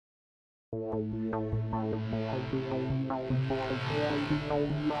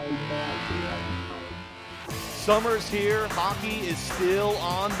Summer's here. Hockey is still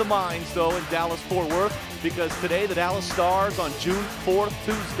on the minds, though, in Dallas-Fort Worth, because today the Dallas Stars on June 4th,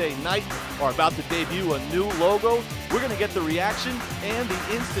 Tuesday night, are about to debut a new logo. We're going to get the reaction and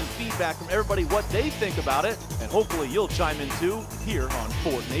the instant feedback from everybody, what they think about it, and hopefully you'll chime in too here on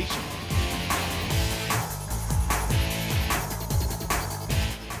Fort Nation.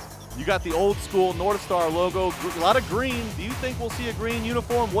 You got the old school North Star logo, a lot of green. Do you think we'll see a green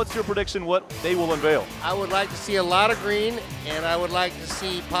uniform? What's your prediction what they will unveil? I would like to see a lot of green, and I would like to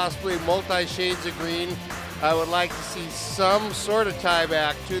see possibly multi-shades of green. I would like to see some sort of tie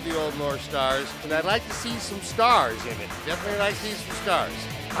back to the old North Stars, and I'd like to see some stars in it. Definitely like to see some stars.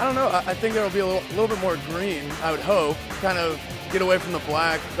 I don't know. I think there'll be a little bit more green, I would hope. Kind of get away from the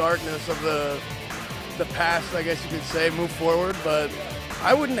black darkness of the past, I guess you could say, move forward, but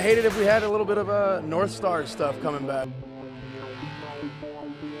I wouldn't hate it if we had a little bit of a North Star stuff coming back.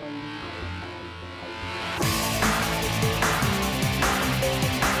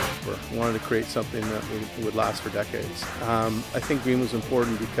 We wanted to create something that would last for decades. I think green was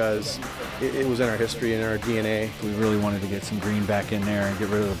important because it was in our history and our DNA. We really wanted to get some green back in there and get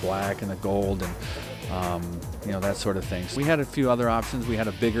rid of the black and the gold and you know, that sort of thing. So we had a few other options. We had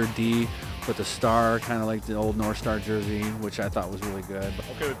a bigger D with a star, kind of like the old North Star jersey, which I thought was really good.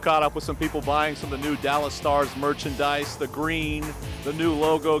 Okay, we've caught up with some people buying some of the new Dallas Stars merchandise, the green, the new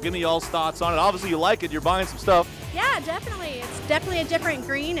logo. Give me y'all's thoughts on it. Obviously you like it, you're buying some stuff. Yeah, definitely. It's definitely a different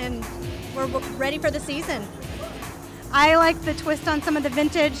green, and we're ready for the season. I like the twist on some of the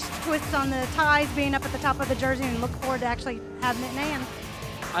vintage twists on the ties being up at the top of the jersey, and look forward to actually having it in hand.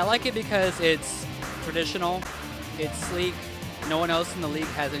 I like it because it's traditional, it's sleek, no one else in the league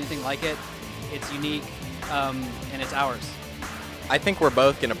has anything like it. It's unique, and it's ours. I think we're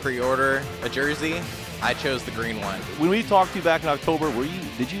both going to pre-order a jersey. I chose the green one. When we talked to you back in October,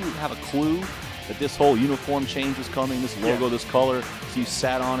 did you have a clue that this whole uniform change was coming, this logo, this color? So you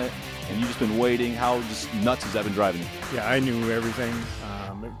sat on it and you've just been waiting. How just nuts has that been driving you? Yeah, I knew everything.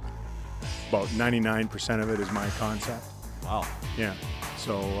 About 99% of it is my concept. Wow. Yeah,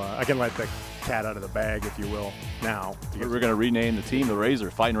 so I can let the cat out of the bag, if you will, now. We're going to rename the team the Razor,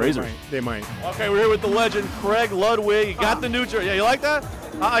 Fighting Razor. They might. Okay, we're here with the legend, Craig Ludwig. You got the new jersey. Yeah, you like that?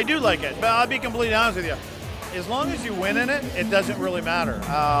 I do like it, but I'll be completely honest with you. As long as you win in it, it doesn't really matter.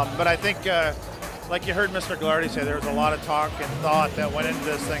 But I think, like you heard Mr. Glardy say, there was a lot of talk and thought that went into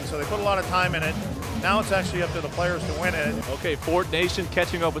this thing, so they put a lot of time in it. Now it's actually up to the players to win it. Okay, Fort Nation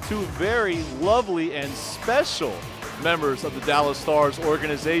catching up with two very lovely and special members of the Dallas Stars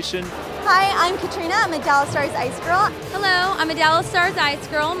organization. Hi, I'm Katrina. I'm a Dallas Stars Ice Girl. Hello, I'm a Dallas Stars Ice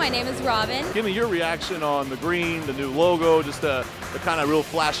Girl. My name is Robin. Give me your reaction on the green, the new logo, just the kind of real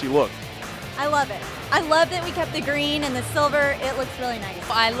flashy look. I love it. I love that we kept the green and the silver. It looks really nice.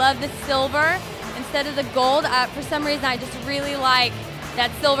 I love the silver instead of the gold. For some reason, I just really like that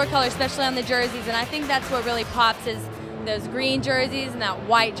silver color, especially on the jerseys, and I think that's what really pops is those green jerseys and that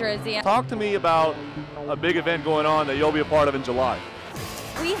white jersey. Talk to me about a big event going on that you'll be a part of in July.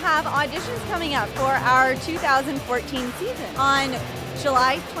 We have auditions coming up for our 2014 season on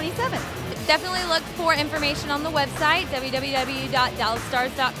July 27th. Definitely look for information on the website,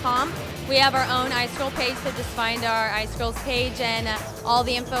 www.dallasstars.com. We have our own Ice Girl page, so just find our Ice Girls page, and all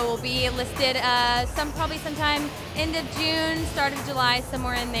the info will be listed probably sometime end of June, start of July,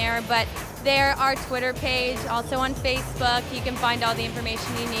 somewhere in there. But there, our Twitter page, also on Facebook, you can find all the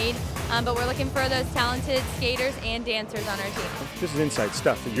information you need. But we're looking for those talented skaters and dancers on our team. This is inside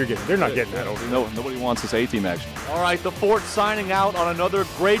stuff that you're getting. They're not getting that over. No, nobody wants this A-team action. All right, the Fort signing out on another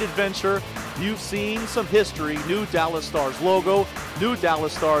great adventure. You've seen some history, new Dallas Stars logo, new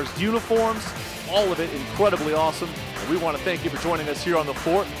Dallas Stars uniforms, all of it incredibly awesome. And we want to thank you for joining us here on the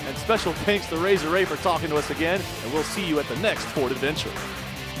Fort, and special thanks to Razor Ray for talking to us again, and we'll see you at the next Fort adventure.